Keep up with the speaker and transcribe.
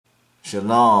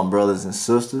Shalom, brothers and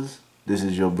sisters. This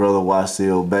is your brother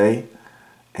Wasilkamilbey,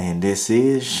 and this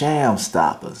is Sham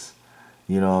Stoppers.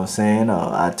 You know what I'm saying?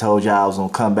 I told y'all I was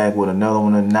gonna come back with another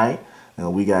one tonight,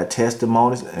 and we got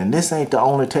testimonies. And this ain't the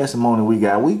only testimony we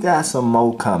got. We got some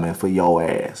more coming for your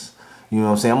ass. You know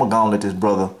what I'm saying? I'm gonna go and let this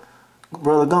brother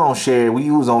go on share. We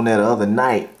was on that the other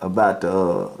night about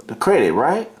the credit,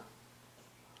 right?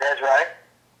 That's right.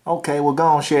 Okay, well go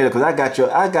on share it because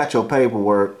I got your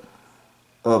paperwork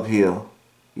up here,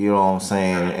 you know what I'm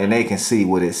saying, and they can see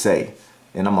what it say,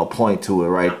 and I'm gonna point to it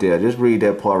right there. Just read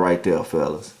that part right there,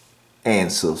 fellas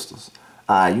and sisters.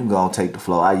 Alright, you gonna take the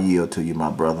floor. I yield to you, my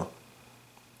brother.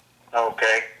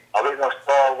 Okay. Are we gonna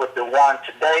start with the one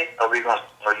today, or you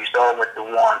start with the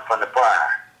one from the prior?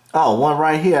 Oh, one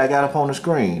right here I got up on the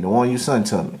screen, the one you sent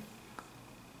to me.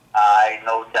 Alright,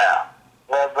 no doubt.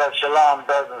 Well, brother, shalom,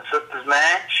 brothers and sisters,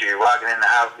 man. Shoot, walking in the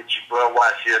house with your brother,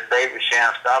 watch your favorite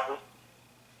Sham Stoppers.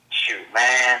 Shoot,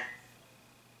 man.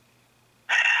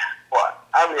 What?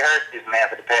 I rehearsed this, man,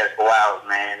 for the past 4 hours,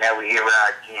 man. Now we here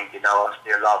right again, you know, I'm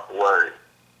still lost for words.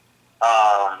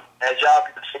 As y'all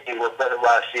can see what Brother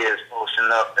Wasil is posting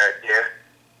up right there,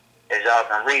 as y'all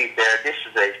can read there, this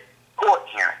is a court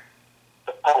hearing,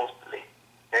 supposedly.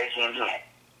 They came in.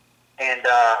 And,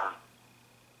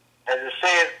 as it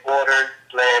says,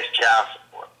 order/child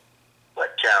support.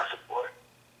 What child support?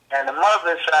 And the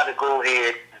mother decided to go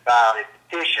ahead and file a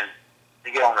petition to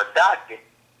get on the docket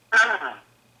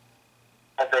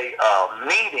of a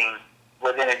meeting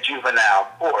within a juvenile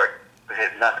court that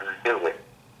has nothing to do with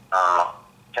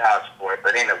child support.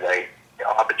 But anyway, they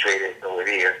arbitrated so it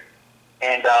is.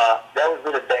 And that was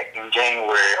really back in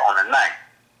January on the 9th.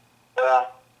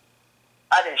 Well,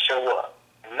 I didn't show up.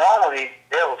 Normally,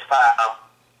 they will file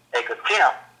a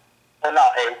contempt, or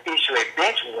not issue a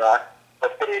bench warrant for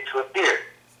failure to appear.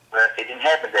 Well, it didn't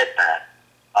happen that time.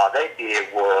 All they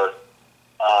did was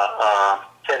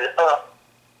set it up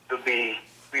to be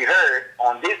reheard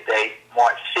on this date,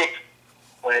 March 6th,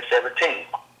 2017.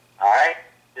 All right?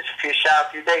 Just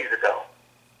a few days ago.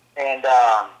 And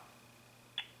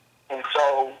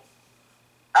so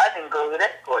I didn't go to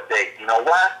that court date. You know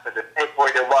why? Because the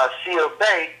paperwork that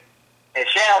Wasilkamilbey and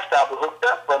Sham Stopper hooked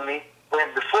up for me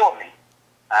went before me.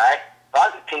 All right? So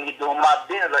I continued doing my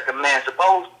business like a man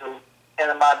supposed to,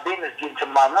 and my business getting to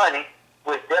my money,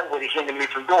 which that would have hindered me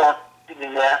from doing,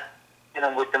 sitting there,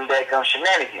 with them daggone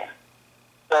shenanigans.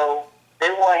 So they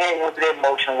went ahead and went through their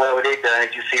motion, whatever they done,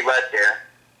 as you see right there.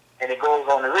 And it goes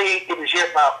on to read, it is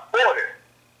hereby ordered.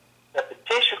 The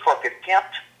petition for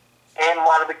contempt and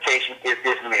modification is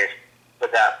dismissed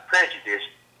without prejudice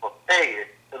or failure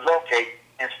to locate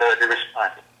and serve the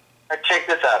respondent. Now check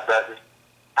this out, brothers.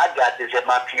 I got this at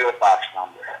my PO box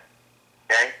number.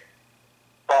 Okay?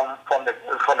 From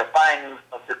the findings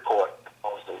of the court,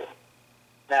 supposedly.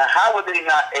 Now, how were they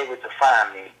not able to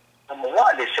find me? Number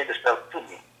one, they sent the stuff to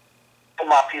me, to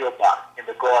my PO box, in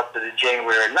regard to the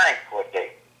January 9th court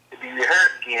date, to be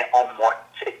reheard again on March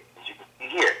 6th, as you can see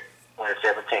here,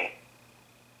 2017.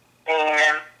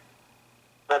 And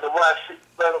Brother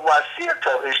Wasil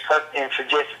told us and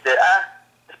suggested that I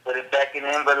just put it back in the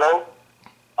envelope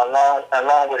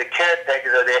along with the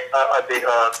caretakers of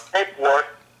the paperwork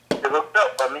that looked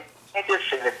up for me and just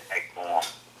send it back to them.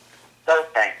 So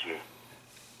thank you.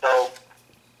 So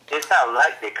it's not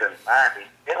like they couldn't find me.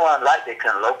 It wasn't like they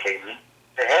couldn't locate me.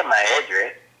 They had my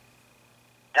address.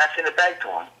 And I sent it back to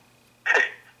them.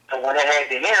 So when they had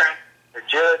the hearing, the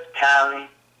judge kindly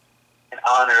and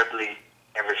honorably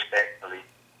and respectfully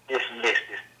dismissed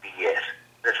this BS.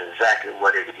 That's exactly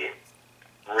what it is.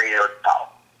 Real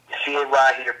talk. You see it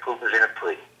right here, proof is in the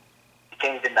pudding. You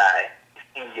can't deny it. It's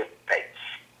in your face.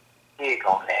 Dig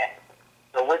on that.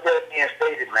 So with that being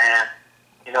stated, man,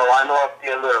 I know I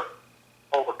feel a little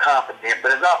overconfident,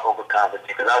 but it's not overconfident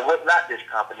because I was not this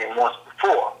confident once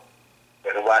before.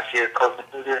 But if I see it coaching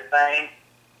through this thing,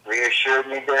 reassured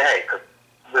me that, hey, because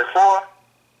before,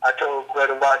 I told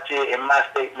Brother Wasil in my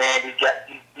state, man,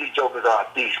 these jokers are a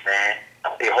beast, man.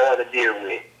 They're hard to deal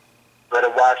with. Brother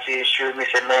Wasil assured me,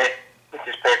 said, man, put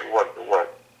this paperwork to work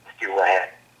and see what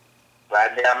happens.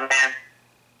 Right now, man,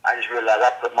 I just realized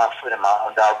I put my foot in my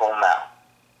own doggone mouth.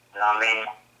 You know what I mean?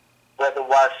 Brother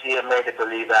Wasil made the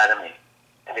believe out of me.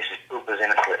 And this is proof is in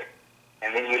the pudding.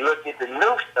 And then you look at the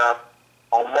new stuff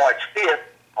on March 5th, I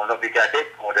don't know if you got that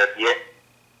point up yet,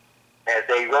 as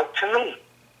they wrote to me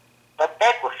of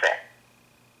Equifax.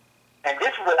 And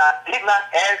this is what I did not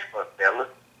ask for, fellas.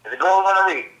 As it goes on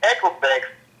to read, Equifax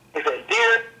is a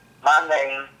dear, my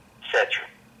name, etc.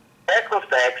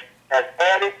 Equifax has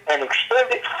added an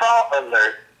extended fraud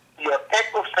alert to your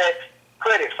Equifax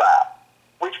credit file,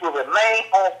 which will remain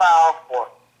on file for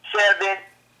 7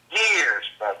 years.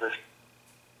 Staffers.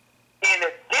 In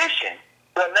addition,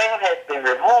 your name has been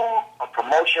removed from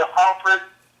promotional offers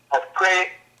of credit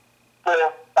for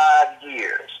 5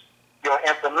 years. Your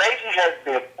information has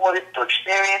been reported to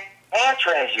Experian and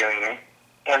TransUnion,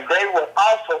 and they will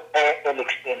also add an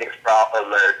extended fraud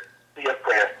alert to your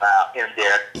credit file in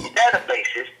their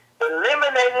databases,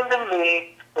 eliminating the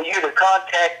need for you to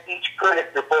contact each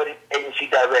credit reporting agency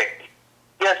directly.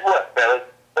 Guess what, fellas?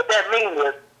 What that means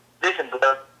is, listen,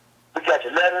 brother, we got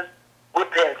your letters, we're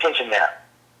paying attention now.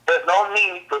 There's no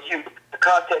need for you to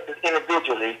contact us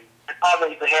individually as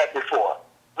already you had before.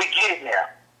 We get it now.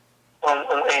 We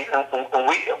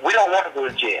don't want to go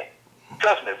to jail.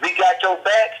 Trust me, we got your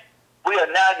back. We are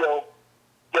now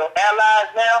your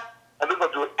allies now, and we're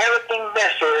going to do everything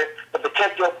necessary to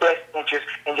protect your best interest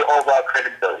and your overall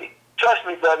credibility. Trust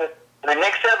me, brother, in the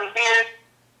next 7 years,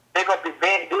 we're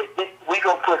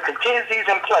going to put contingencies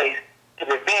in place to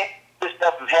prevent this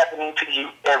stuff from happening to you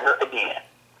ever again.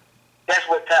 That's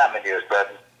what time it is,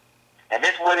 brother. And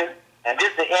this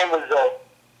is the end result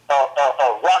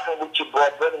of rocking with your boy,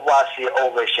 Brother Wasil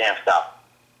over at Shamstop.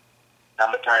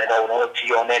 I'm going to turn it over to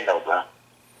you on that note, bro.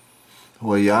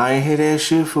 Well, y'all ain't hear that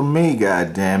shit from me,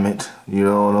 goddammit. You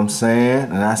know what I'm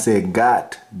saying? And I said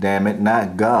God damn it,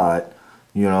 not God.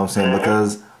 You know what I'm saying?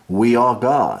 Because we are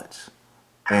gods.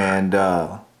 And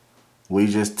we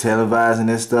just televising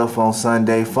this stuff on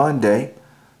Sunday Fun Day.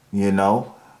 You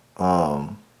know?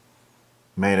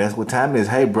 Man, that's what time it is.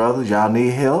 Hey, brothers, y'all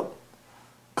need help?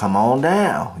 Come on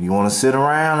down. You want to sit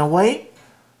around and wait?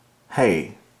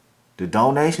 Hey, the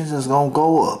donations is going to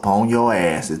go up on your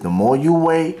asses. The more you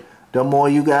wait, the more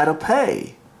you got to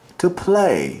pay to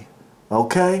play.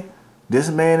 Okay? This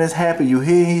man is happy. You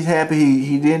hear he's happy.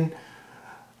 He didn't.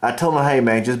 I told him, hey,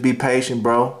 man, just be patient,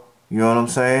 bro. You know what I'm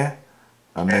saying?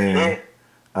 I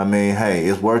mean, hey,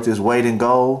 it's worth its weight in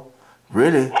gold.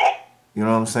 Really. You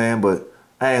know what I'm saying? But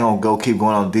I ain't going to keep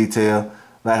going on detail.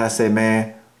 Like I said,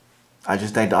 man, I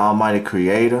just thank the Almighty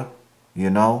Creator, you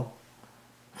know,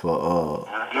 for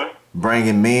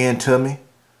bringing men to me.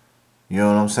 You know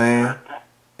what I'm saying?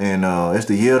 And it's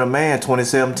the year of the man,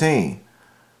 2017.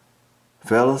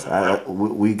 Fellas,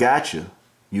 we got you.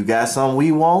 You got something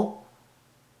we want,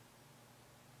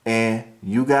 and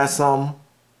you got something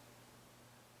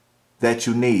that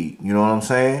you need. You know what I'm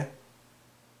saying?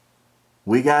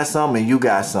 We got something and you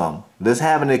got something. Let's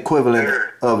have an equivalent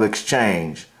of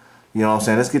exchange. You know what I'm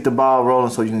saying? Let's get the ball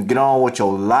rolling so you can get on with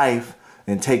your life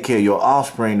and take care of your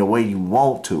offspring the way you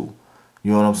want to.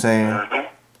 You know what I'm saying?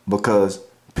 Because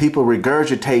people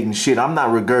regurgitating shit. I'm not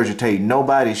regurgitating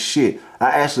nobody's shit. I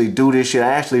actually do this shit.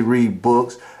 I actually read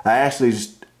books. I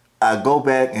go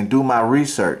back and do my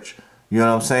research. You know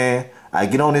what I'm saying? I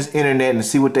get on this internet and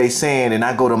see what they saying, and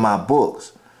I go to my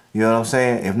books. You know what I'm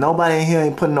saying? If nobody in here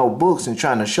ain't putting no books and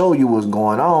trying to show you what's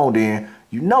going on, then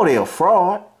you know they're a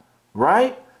fraud,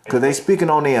 right? Because they speaking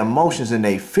on their emotions and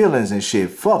their feelings and shit.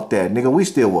 Fuck that, nigga. We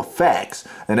still with facts.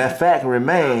 And that fact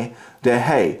remain that,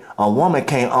 hey, a woman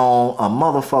can't own a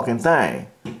motherfucking thing.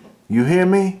 You hear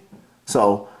me?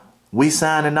 So, we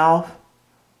signing off.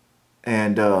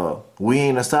 And we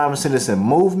ain't a sovereign citizen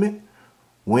movement.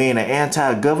 We ain't an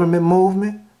anti-government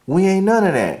movement. We ain't none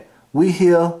of that. We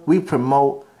here, we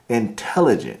promote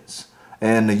intelligence.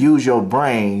 And to use your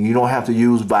brain, you don't have to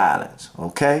use violence.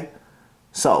 Okay?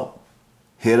 So,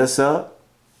 hit us up.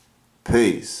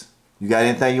 Peace. You got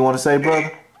anything you want to say,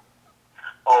 brother?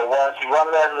 Oh,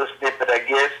 one last little snippet, I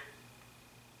guess.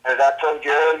 As I told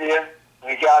you earlier,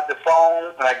 when you got the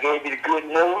phone and I gave you the good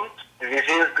news, if this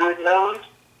is good news,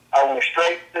 I went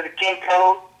straight to the King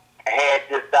Code and had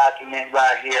this document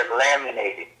right here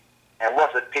laminated. And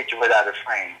what's a picture without a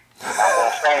frame? I'm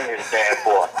going to frame this bad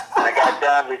boy. When I got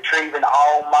done retrieving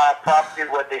all my property,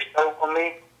 what they stole from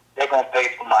me, they're going to pay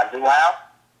for my new house,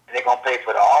 and they're going to pay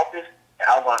for the office, and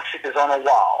I'm going to sit this on the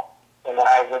wall. And when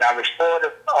I restore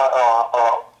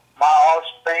my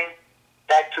offspring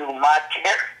back to my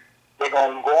care, they're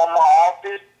going to go in my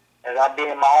office, as I'll be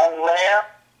in my own lab,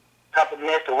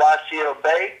 compliments to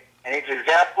Wasilkamilbey. And his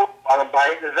example, I have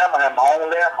my own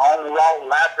lab, my own law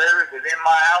library within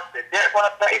my house that they're going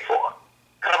to pay for.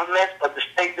 Compliments of the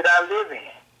state that I live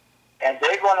in. And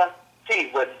they're going to see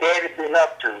what Daddy's been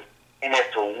up to and as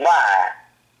to why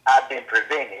I've been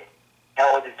prevented,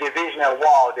 or the division of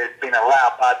wall that's been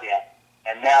allowed by them.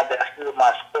 And now that I stood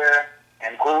my square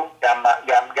and grew, got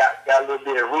a little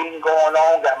bit of reading going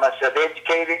on, got myself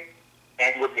educated,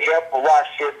 and with the help of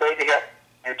Wasilkamilbey to help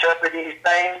interpret these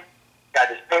things, got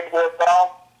this paperwork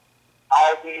off,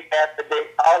 all these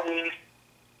affidavits, all these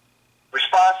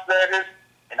response letters,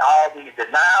 and all these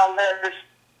denial letters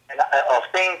and of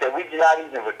things that we did not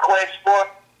even request for.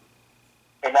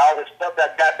 and all the stuff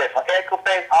that I got back from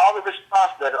Echo-Base, all the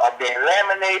response letters are being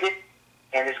laminated,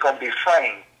 and it's going to be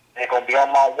framed. And it's going to be on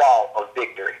my wall of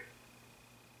victory.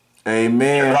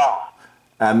 Amen. Shalom.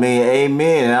 I mean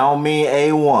amen, and I don't mean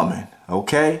a woman,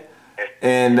 okay?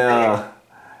 And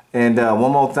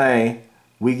one more thing,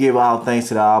 we give all thanks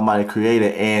to the Almighty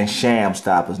Creator and Sham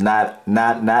Stoppers, not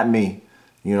me.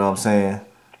 You know what I'm saying?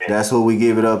 That's what we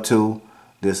give it up to.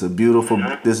 This is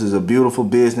a beautiful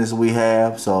business we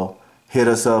have. So hit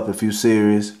us up if you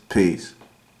serious. Peace.